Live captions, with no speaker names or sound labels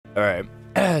Alright,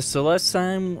 so last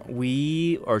time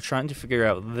we are trying to figure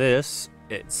out this.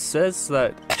 It says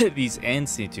that these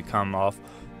ants need to come off.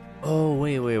 Oh,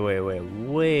 wait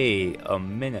a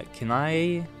minute. Can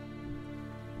I?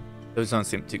 Those don't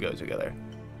seem to go together.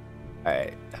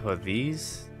 Alright, how about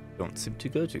these? Don't seem to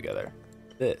go together.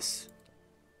 This.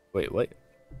 Wait, what?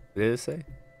 What did it say?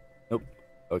 Nope.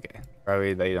 Okay,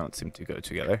 probably they don't seem to go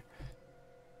together.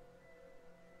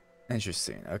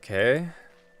 Interesting, okay.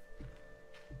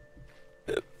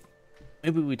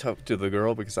 Maybe we talk to the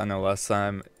girl because I know last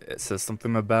time it says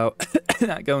something about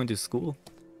not going to school.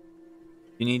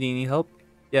 You need any help?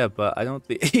 Yeah, but I don't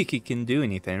think he can do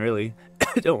anything really.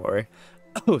 Don't worry.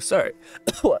 Oh, sorry.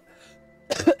 What?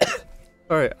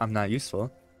 Sorry, I'm not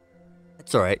useful.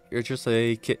 It's alright, you're just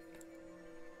a kid.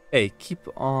 Hey, keep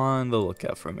on the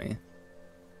lookout for me.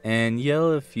 And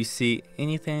yell if you see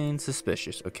anything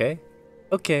suspicious, okay?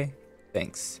 Okay,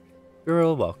 thanks. You're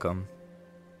all welcome.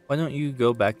 Why don't you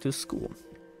go back to school?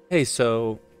 Hey,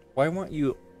 so why weren't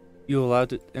you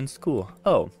allowed in school?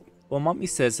 Oh, well, mommy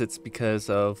says it's because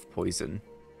of poison.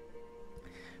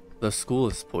 The school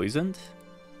is poisoned?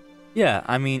 Yeah,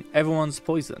 I mean, everyone's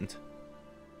poisoned.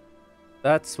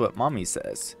 That's what mommy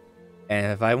says.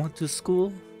 And if I went to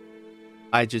school,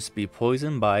 I'd just be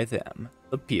poisoned by them,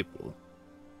 the people.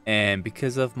 And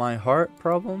because of my heart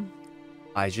problem,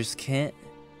 I just can't.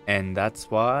 And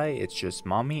that's why it's just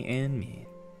mommy and me.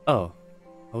 Oh,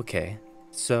 okay.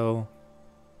 So,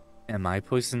 am I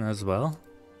poisoned as well?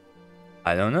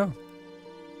 I don't know.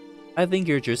 I think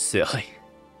you're just silly.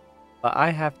 But I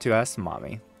have to ask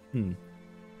mommy.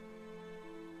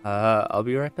 I'll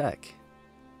be right back.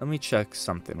 Let me check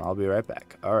something. I'll be right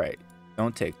back. Alright.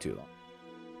 Don't take too long.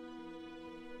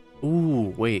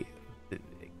 Ooh, wait. The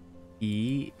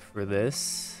E for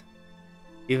this?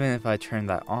 Even if I turn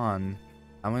that on,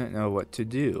 I wouldn't know what to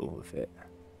do with it.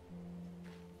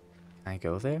 Can I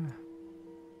go there?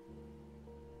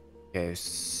 Okay,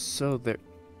 so there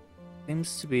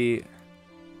seems to be...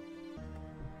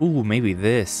 Ooh, maybe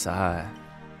this. Haven't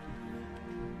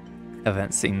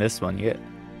seen this one yet.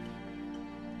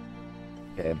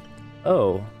 Okay.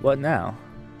 Oh, what now?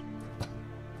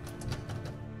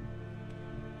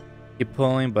 Keep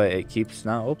pulling, but it keeps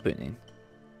not opening.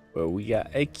 Well, we got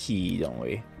a key, don't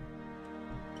we?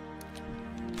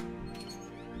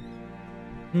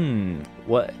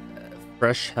 What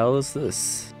fresh hell is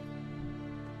this?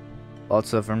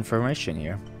 Lots of information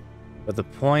here. But the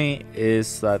point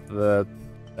is that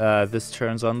this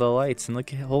turns on the lights in the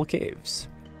whole caves.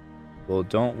 Well,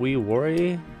 don't we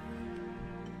worry?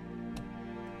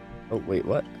 Oh, wait,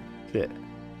 what? Shit.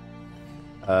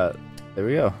 There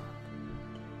we go.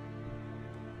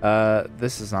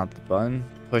 This is not the button.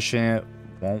 Pushing it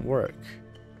won't work.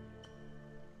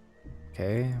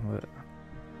 Okay, what?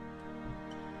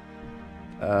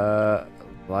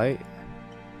 Light?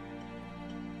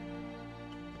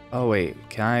 Oh, wait,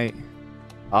 can I?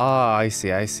 Ah, I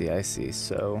see.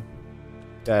 So,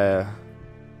 uh,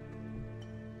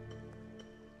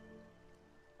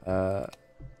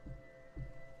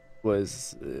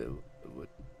 was,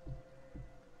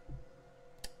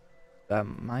 that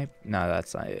might, no,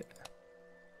 that's not it.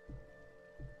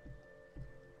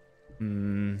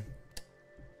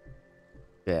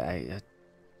 Yeah, I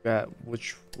forgot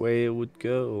which way it would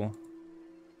go.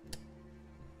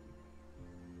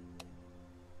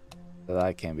 So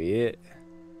that can't be it.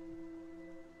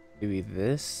 Maybe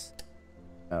this?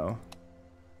 No.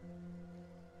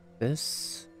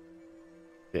 This?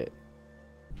 Shit.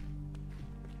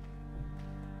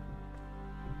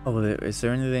 Oh, is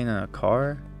there anything in a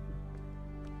car?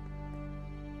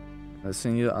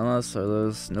 Listening to you, unless are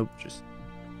those? Nope, just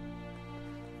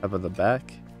up at the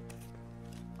back.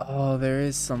 Oh, there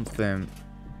is something.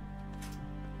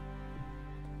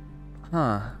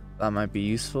 Huh, that might be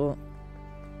useful.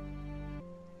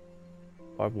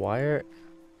 Barbed wire?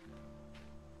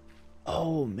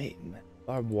 Oh, mate,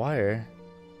 barbed wire.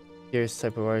 Here's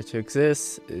type of wire to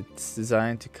exist. It's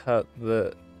designed to cut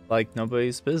the like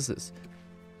nobody's business.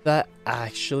 That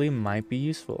actually might be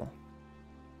useful.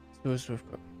 I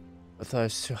thought it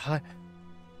was too high.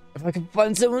 If I can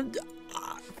find someone,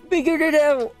 figured it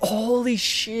out. Holy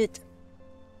shit!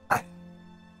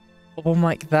 Oh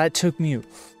my! That took me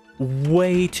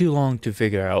way too long to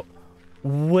figure out.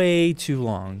 Way too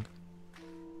long.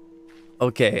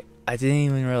 Okay, I didn't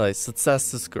even realize. Let's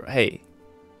ask this girl. Hey.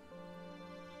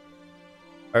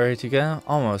 Alright to go?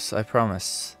 Almost, I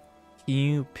promise. Can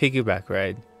you piggyback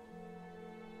ride?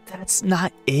 That's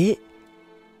not it?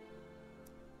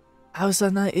 How's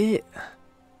that not it?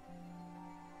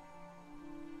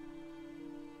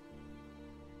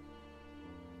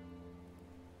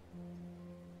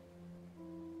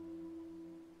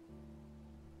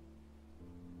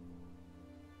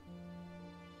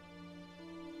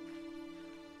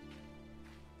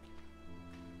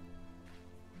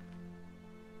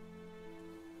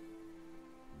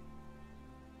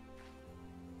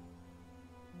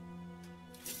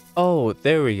 Oh,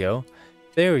 there we go.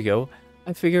 There we go.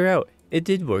 I figure out. It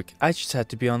did work. I just had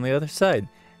to be on the other side.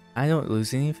 I don't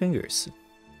lose any fingers.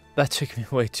 That took me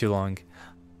way too long.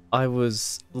 I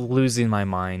was losing my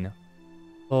mind.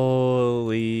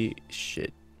 Holy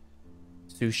shit.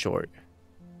 Too short.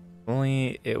 If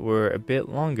only it were a bit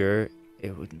longer,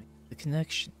 it would make the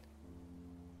connection.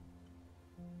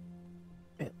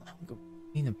 A bit longer.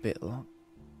 Being a bit long.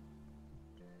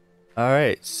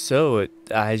 Alright, so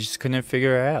I just couldn't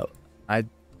figure it out. I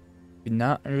did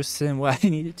not understand what I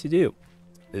needed to do.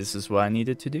 This is what I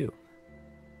needed to do.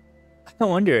 I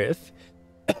wonder if...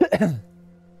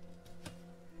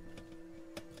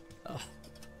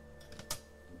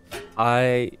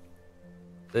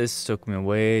 This took me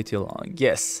way too long.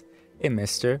 Yes. Hey,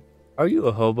 mister. Are you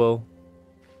a hobo?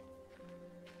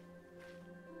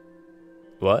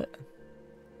 What?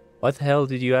 What the hell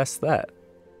did you ask that?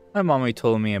 My mommy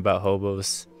told me about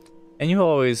hobos. And you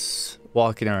always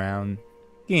walking around,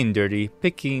 getting dirty,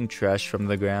 picking trash from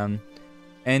the ground,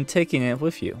 and taking it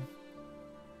with you.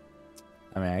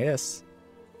 I mean, I guess.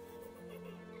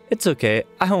 It's okay.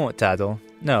 I won't tattle.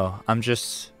 No, I'm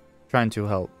just trying to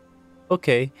help.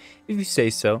 Okay, if you say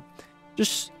so.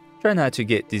 Just try not to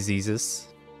get diseases.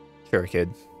 Sure,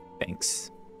 kid.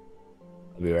 Thanks.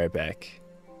 I'll be right back.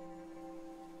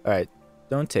 Alright,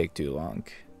 don't take too long.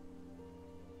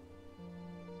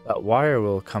 That wire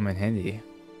will come in handy.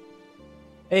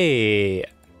 Hey,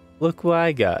 look what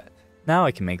I got. Now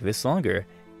I can make this longer.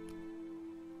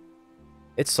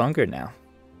 It's longer now.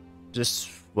 Just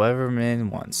whatever man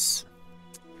wants.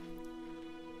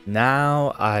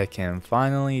 Now I can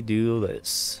finally do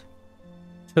this.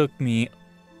 Took me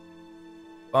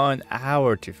an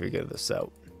hour to figure this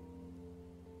out.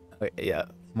 Okay, yeah,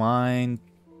 mine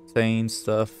saying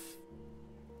stuff.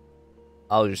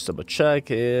 I'll just double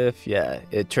check if, yeah,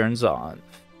 it turns on.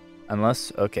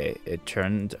 Unless, okay, it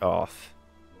turned off.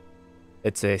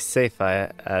 It's as safe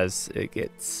as it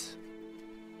gets.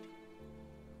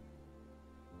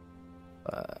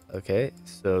 Okay,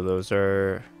 so those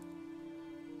are...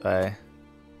 Bye.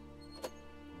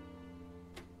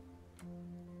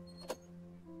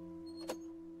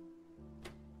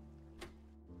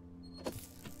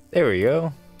 There we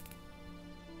go.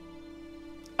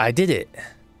 I did it.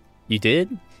 You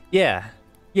did? Yeah.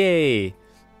 Yay.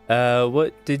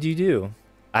 What did you do?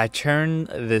 I turned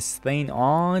this thing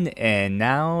on and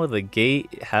now the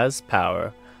gate has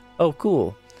power. Oh,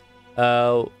 cool.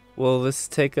 Will this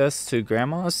take us to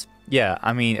Grandma's? Yeah,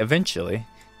 I mean, eventually.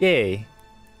 Yay.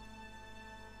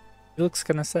 It looks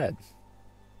kind of sad.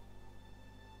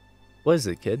 What is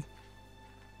it, kid?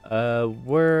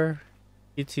 We're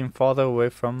getting farther away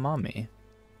from Mommy.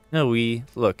 No,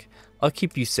 look, I'll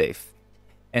keep you safe.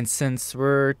 And since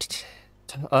we're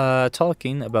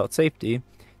talking about safety,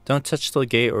 don't touch the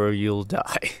gate or you'll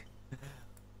die.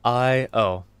 That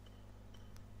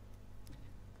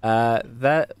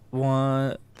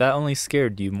only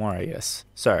scared you more, I guess.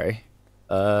 Sorry.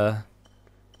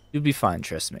 You'll be fine,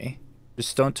 trust me.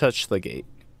 Just don't touch the gate.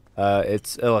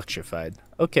 It's electrified.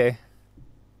 Okay.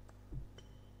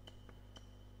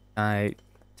 I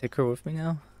take her with me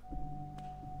now?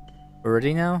 We're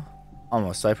ready now?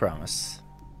 Almost, I promise.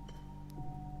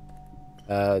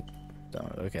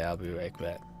 Okay, I'll be right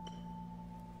back.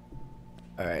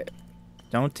 Alright.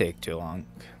 Don't take too long.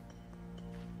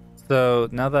 So,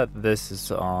 now that this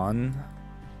is on...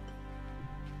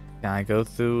 Can I go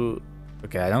through...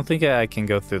 Okay, I don't think I can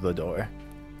go through the door.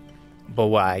 But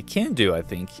what I can do, I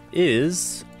think,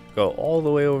 is go all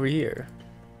the way over here.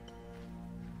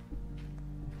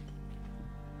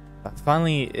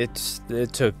 Finally, it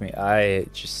took me.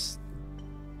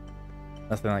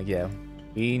 Nothing like, yeah,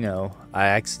 we know. I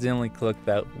accidentally clicked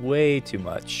that way too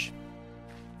much.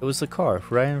 It was the car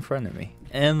right in front of me.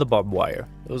 And the barbed wire.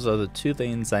 Those are the two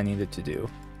things I needed to do.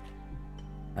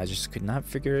 I just could not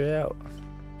figure it out.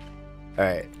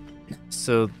 Alright,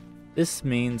 so this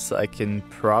means I can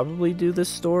probably do the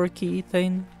store key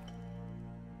thing.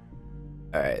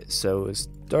 Alright, so it's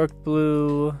dark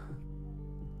blue,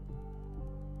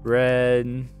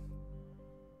 red,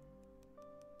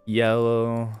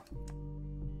 yellow,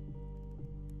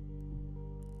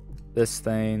 this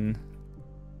thing,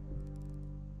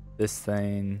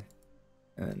 and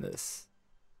then this.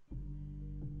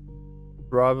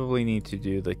 Probably need to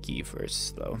do the key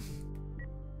first, though.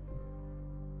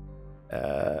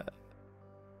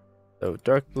 So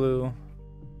dark blue,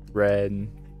 red,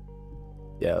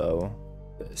 yellow,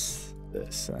 this,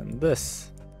 and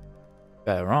this.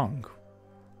 Got it wrong.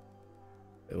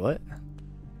 Wait, what?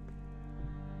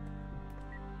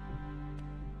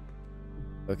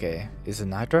 Okay, is it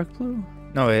not dark blue?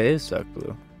 No, it is dark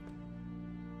blue.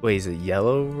 Wait, is it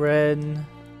yellow, red? Am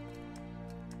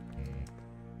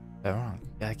I wrong?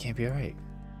 That can't be right.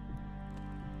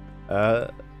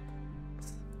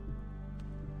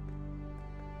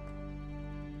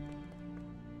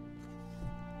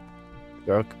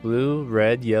 Dark blue,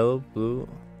 red, yellow, blue.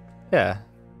 Yeah.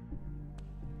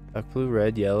 Dark blue,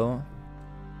 red, yellow.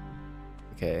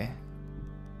 Okay.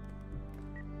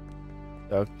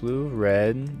 Dark blue,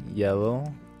 red,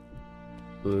 yellow,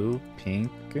 blue,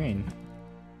 pink, green.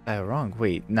 Wrong.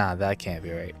 Wait, nah, that can't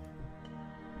be right.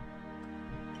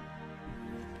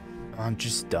 I'm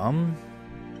just dumb.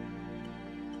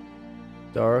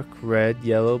 Dark red,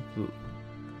 yellow, blue,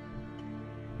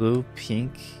 blue,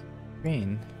 pink,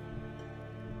 green.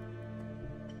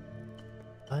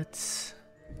 What?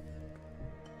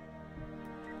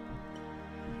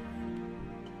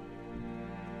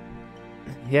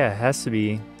 Yeah, it has to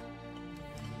be.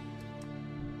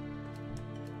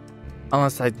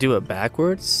 Unless I do it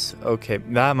backwards? Okay,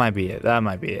 that might be it. That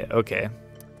might be it. Okay.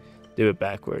 Do it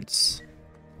backwards.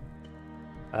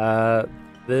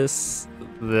 This.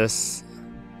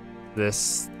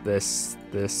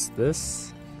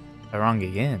 Wrong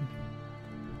again.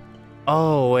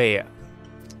 Oh, wait.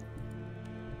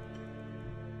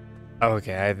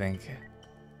 Okay, I think.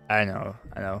 I know.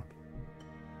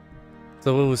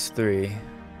 So it was 3.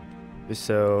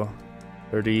 So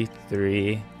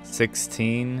 33,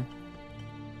 16.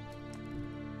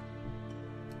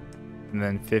 And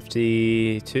then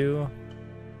 52.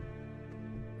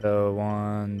 So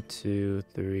 1, 2,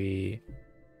 3,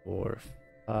 4,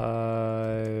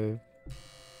 5.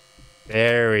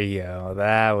 There we go.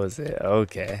 That was it.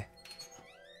 Okay.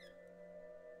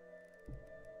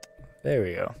 There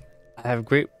we go. I have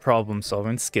great problem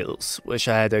solving skills. Wish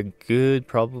I had a good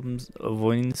problem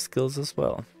avoiding skills as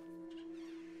well.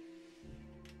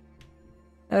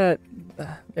 There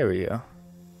we go.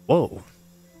 Whoa.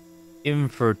 Even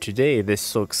for today,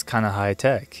 this looks kind of high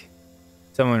tech.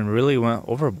 Someone really went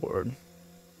overboard.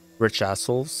 Rich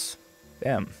assholes.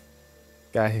 Damn.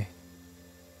 Guy.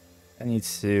 I need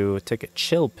to take a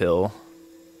chill pill.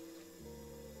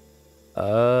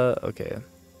 Okay.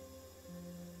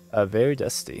 Very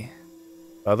dusty.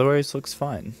 Otherwise, looks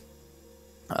fine.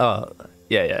 Oh,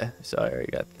 yeah. So I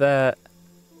already got that.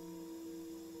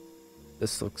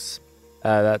 This looks.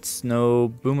 That's no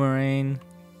boomerang.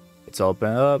 It's all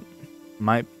bent up.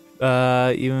 Might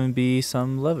even be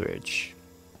some leverage.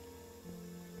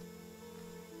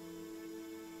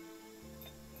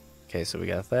 Okay, so we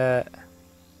got that.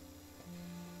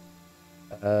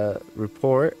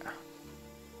 Report.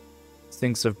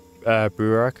 Thinks of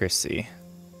bureaucracy.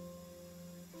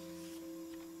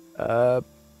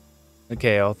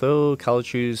 Okay, although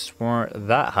calories weren't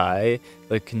that high,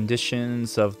 the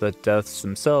conditions of the deaths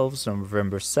themselves on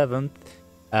November 7th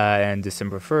and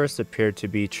December 1st appeared to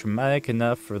be traumatic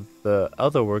enough for the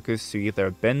other workers to either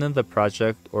abandon the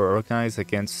project or organize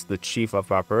against the chief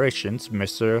of operations,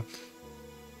 Mr.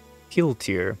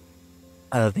 Peltier.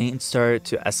 Things started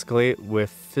to escalate with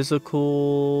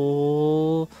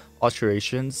physical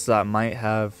alterations that might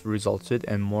have resulted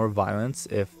in more violence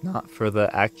if not for the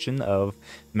action of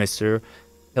Mr.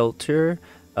 Peltier.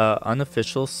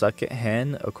 Unofficial second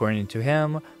hand, according to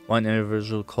him, one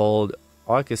individual called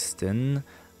Augustin.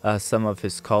 Some of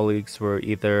his colleagues were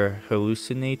either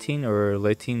hallucinating or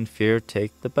letting fear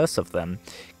take the best of them,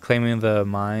 claiming the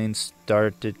mine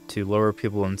started to lure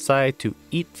people inside to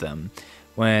eat them.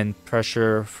 When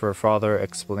pressure for further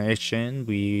explanation,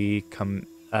 we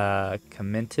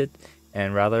commented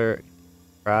in rather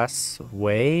crass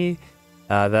way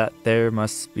that there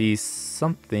must be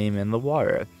something in the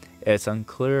water. It's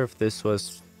unclear if this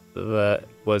was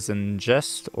in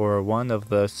jest or one of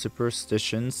the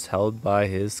superstitions held by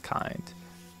his kind.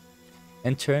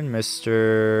 In turn,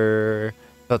 Mr.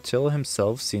 Peltier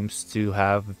himself seems to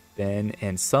have been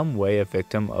in some way a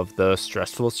victim of the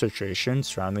stressful situation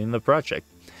surrounding the project.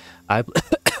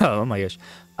 Oh my gosh.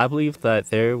 I believe that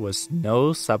there was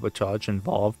no sabotage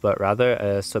involved, but rather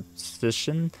a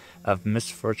suspicion of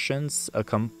misfortunes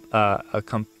accompanied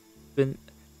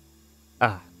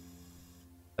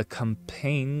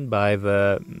by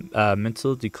the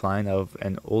mental decline of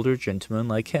an older gentleman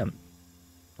like him.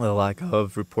 The lack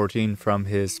of reporting from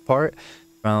his part,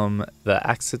 from the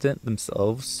accident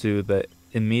themselves to the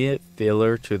immediate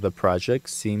failure to the project,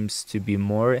 seems to be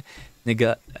more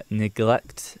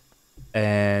neglect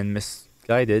and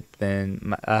misguided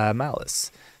than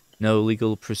malice. No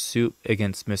legal pursuit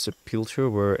against Mr. Peltier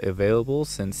were available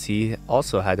since he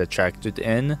also had attracted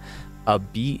in a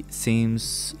beat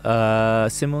seems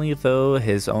similarly though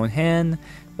his own hand.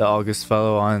 The August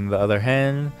fellow, on the other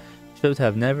hand, should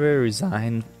have never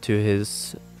resigned to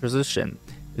his position.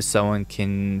 If someone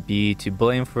can be to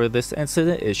blame for this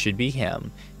incident, it should be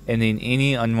him, ending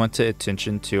any unwanted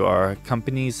attention to our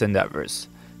company's endeavors.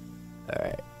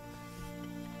 Alright.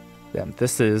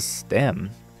 Damn.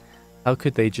 How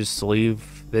could they just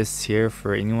leave this here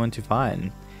for anyone to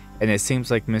find? And it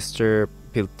seems like Mr.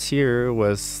 Peltier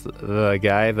was the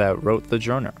guy that wrote the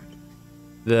journal.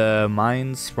 The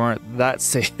mines weren't that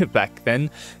safe back then,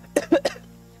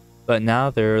 but now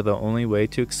they're the only way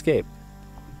to escape.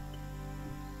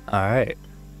 Alright.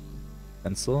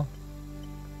 Pencil.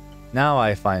 Now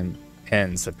I find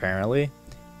pens, apparently.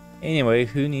 Anyway,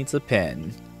 who needs a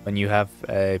pen when you have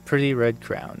a pretty red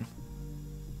crown?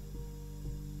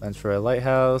 Plans for a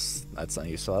lighthouse. That's not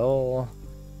useful at all.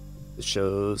 It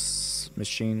shows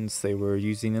machines they were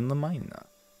using in the mine.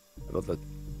 How about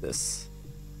this?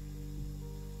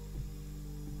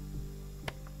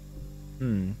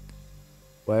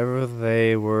 Whatever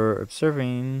they were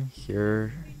observing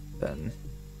here then.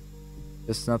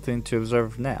 There's nothing to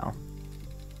observe now.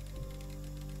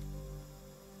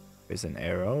 There's an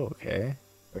arrow, okay.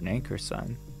 Or an anchor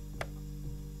sign.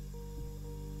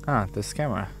 Ah, this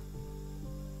camera.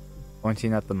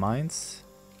 Pointing at the mines.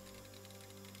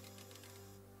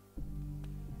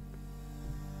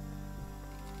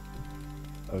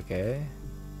 Okay.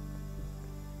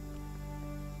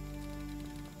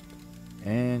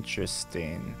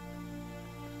 Interesting.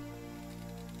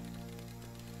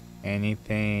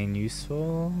 Anything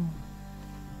useful?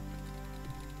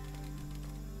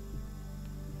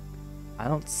 I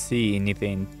don't see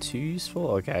anything too useful.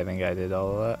 Okay, I think I did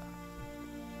all of that.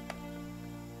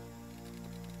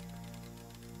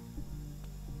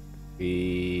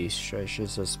 We stretch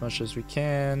this as much as we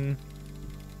can.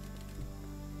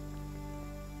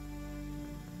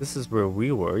 This is where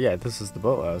we were. Yeah, this is the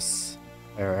boathouse.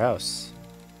 Our house.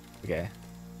 Okay.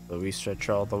 So we stretch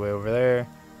all the way over there.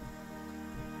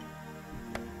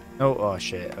 Oh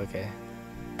shit. Okay.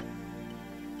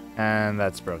 And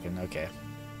that's broken. Okay.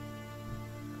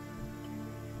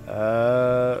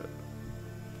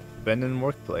 Abandoned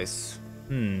workplace.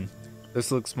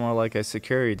 This looks more like a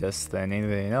security desk than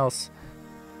anything else.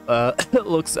 It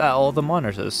looks at all the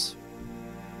monitors.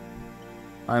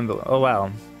 Oh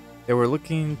wow. They were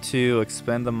looking to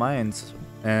expand the mines,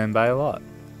 and by a lot.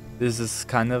 This is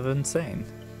kind of insane.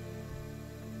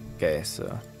 Okay,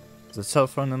 so there's a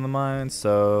telephone in the mine,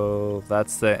 so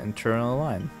that's the internal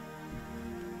line.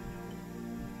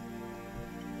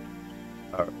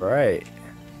 Alright.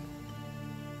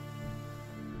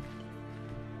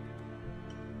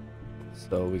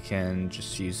 So we can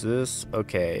just use this.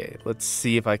 Okay, let's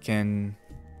see if I can...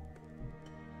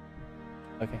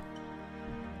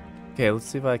 Okay, let's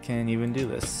see if I can even do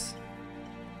this.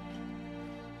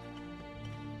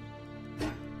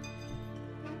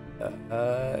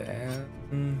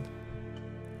 And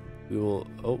we will...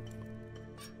 Oh.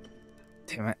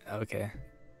 Damn it. Okay.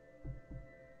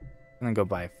 I'm gonna go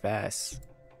by fast.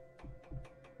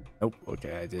 Nope.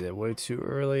 Okay, I did it way too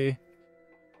early.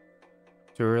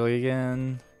 Too early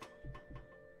again.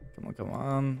 Come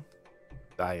on.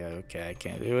 Ah, yeah, okay, I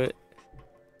can't do it.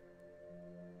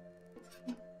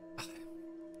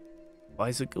 Why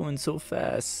is it going so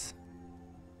fast?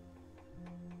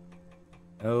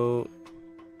 Oh.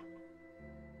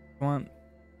 Come on.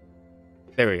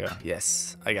 There we go.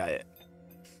 Yes, I got it.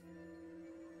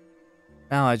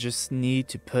 Now I just need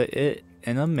to put it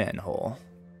in a manhole.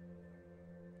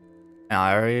 Now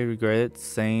I already regretted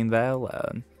saying that out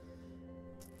loud.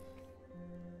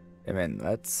 I mean,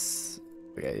 that's...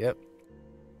 Okay, yep.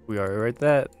 We already read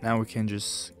that. Now we can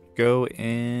just go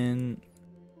in...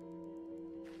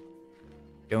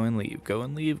 Go and leave. Go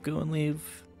and leave. Go and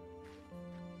leave.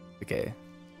 Okay.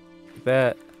 Like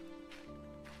that.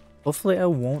 Hopefully I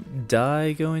won't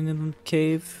die going in the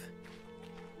cave.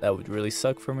 That would really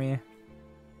suck for me.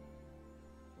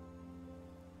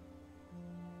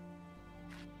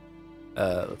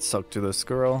 Let's talk to this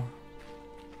girl.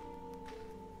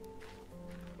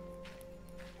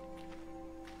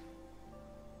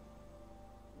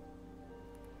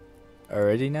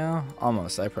 Already now?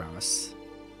 Almost, I promise.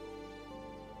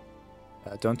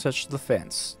 Don't touch the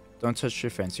fence. Don't touch your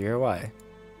fence. You hear why?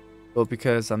 Well,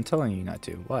 because I'm telling you not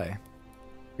to. Why?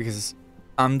 Because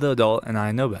I'm the adult and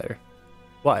I know better.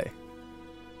 Why?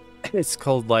 It's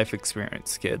called life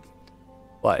experience, kid.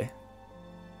 Why?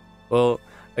 Well,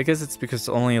 I guess it's because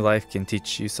only life can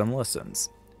teach you some lessons.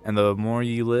 And the more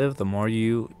you live, the more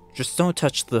you... Just don't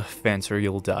touch the fence or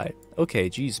you'll die. Okay,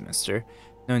 geez, mister.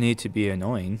 No need to be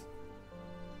annoying.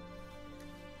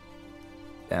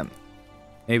 Damn.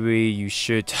 Maybe you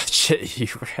should touch it, you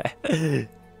rat.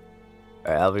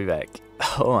 Alright, I'll be back.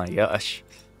 Oh my gosh.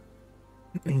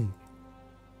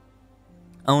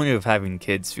 I wonder if having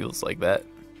kids feels like that.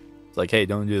 It's like, hey,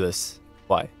 don't do this.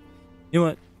 Why? You know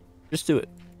what? Just do it.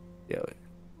 Yeah.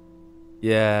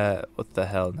 Yeah. What the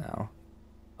hell now?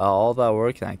 All that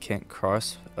work and I can't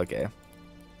cross. Okay.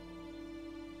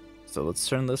 So let's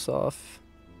turn this off.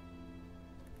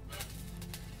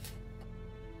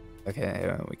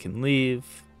 Okay, we can leave.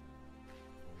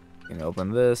 We can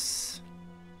open this.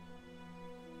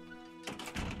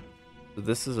 So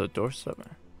this is a doorstep.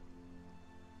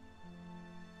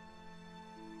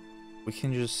 We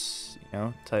can just,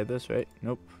 tie this, right?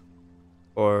 Nope.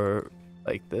 Or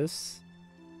like this.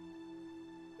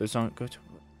 Those don't go to.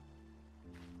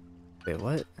 Wait,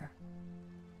 what?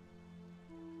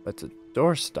 That's a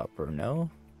door stopper, no?